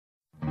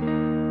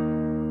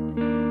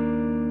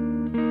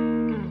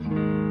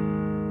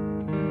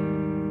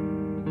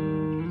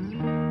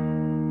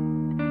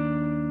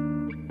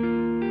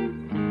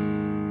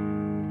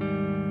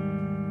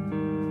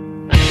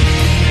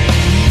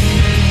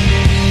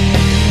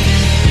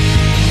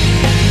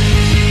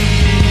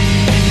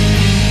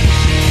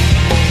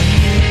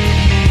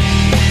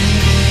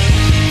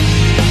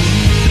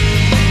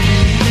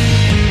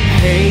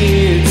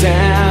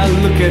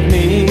at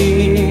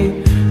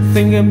me,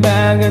 thinking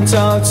back and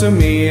talk to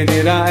me.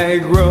 Did I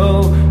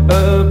grow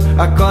up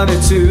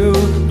according to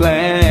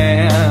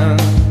plan?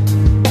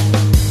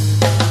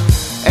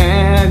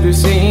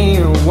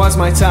 Everything was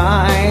my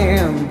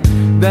time,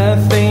 the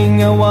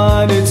thing I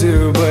wanted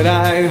to, but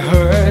I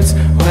hurt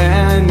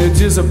when you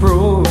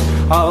disapprove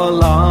all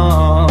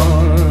along.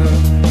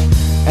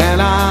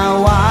 And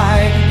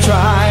I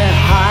try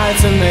hard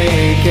to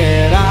make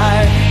it,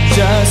 I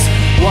just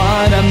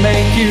wanna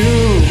make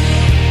you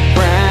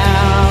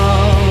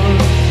proud.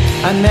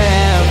 I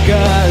never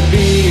could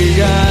be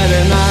good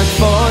enough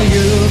for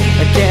you,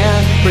 I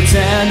can't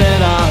pretend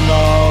that I'm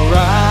alright.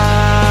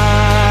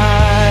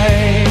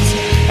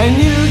 And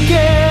you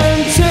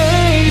can't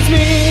change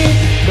me,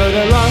 but I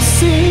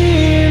lost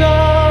it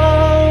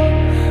all.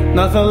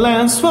 Nothing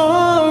lasts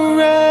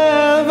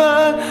forever.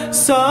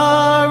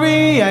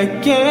 Sorry, I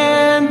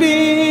can't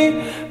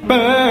be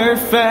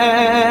perfect.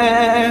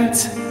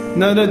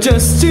 Not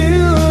just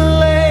too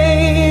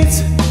late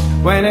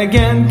when I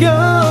can't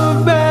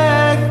go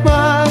back.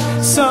 But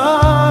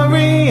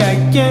sorry, I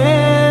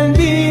can't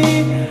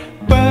be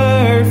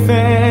perfect.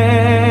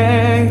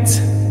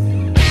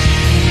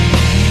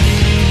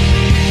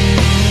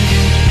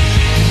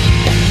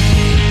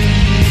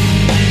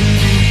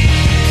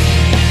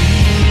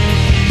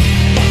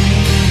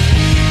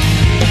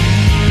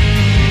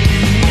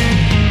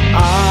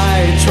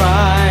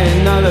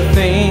 Not a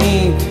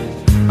thing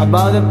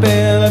about the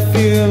pain I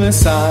feel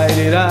inside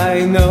it.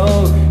 I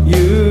know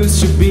you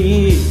should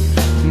be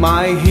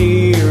my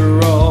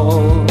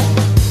hero.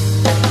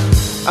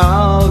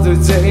 All the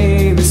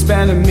day they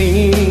spent on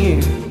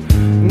me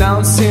now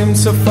it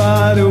seems so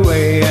far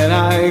away, and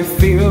I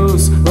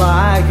feels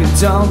like I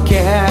don't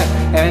care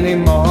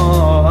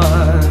anymore.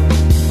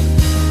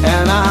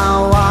 And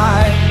now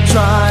I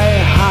try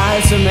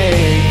hard to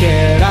make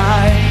it,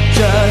 I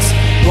just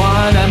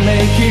wanna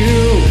make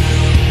you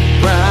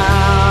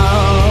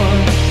proud.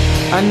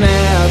 I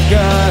never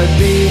could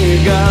be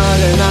good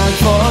enough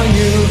for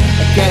you,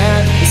 I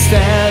can't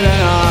stand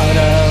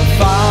another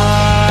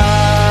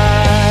fight.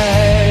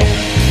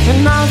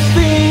 And I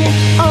feel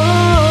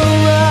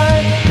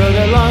alright, but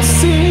I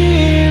lost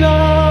it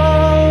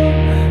all.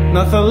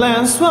 Nothing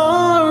lasts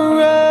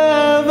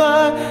forever.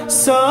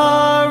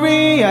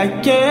 Sorry, I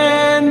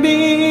can't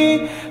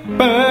be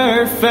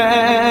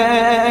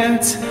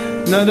perfect.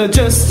 Not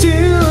just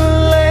too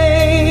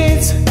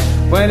late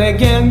when I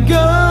can't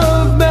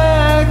go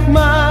back.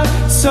 My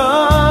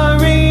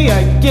sorry,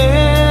 I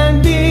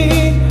can't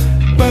be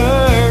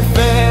perfect.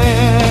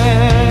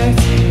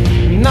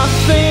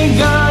 Nothing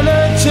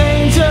gonna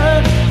change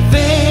the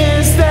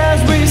things that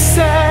we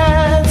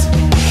said.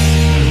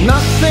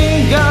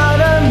 Nothing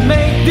gonna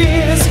make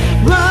this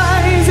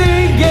rise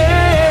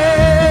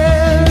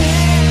again.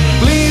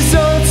 Please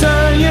don't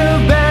turn your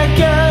back,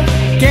 I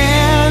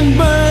can't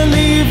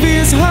believe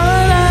it's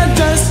hard. I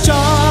just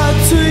talk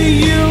to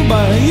you,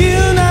 but you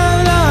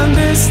don't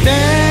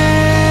understand.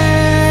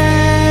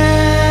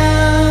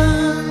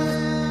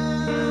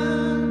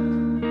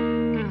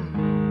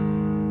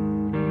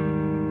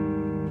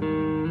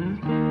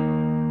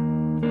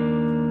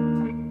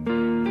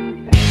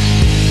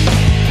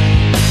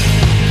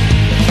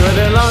 But I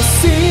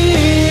lost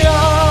it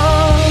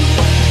all.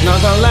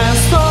 Nothing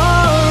lasts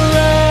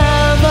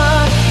forever.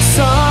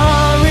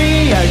 Sorry,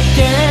 I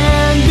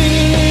can't be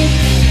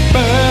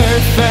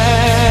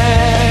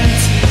perfect.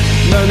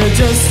 Not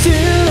just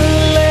too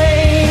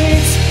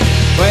late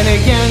when I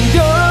can't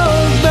go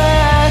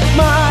back.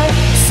 My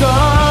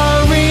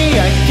sorry,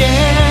 I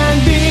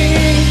can't be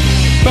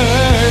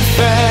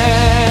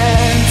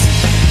perfect.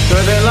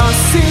 But I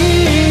lost it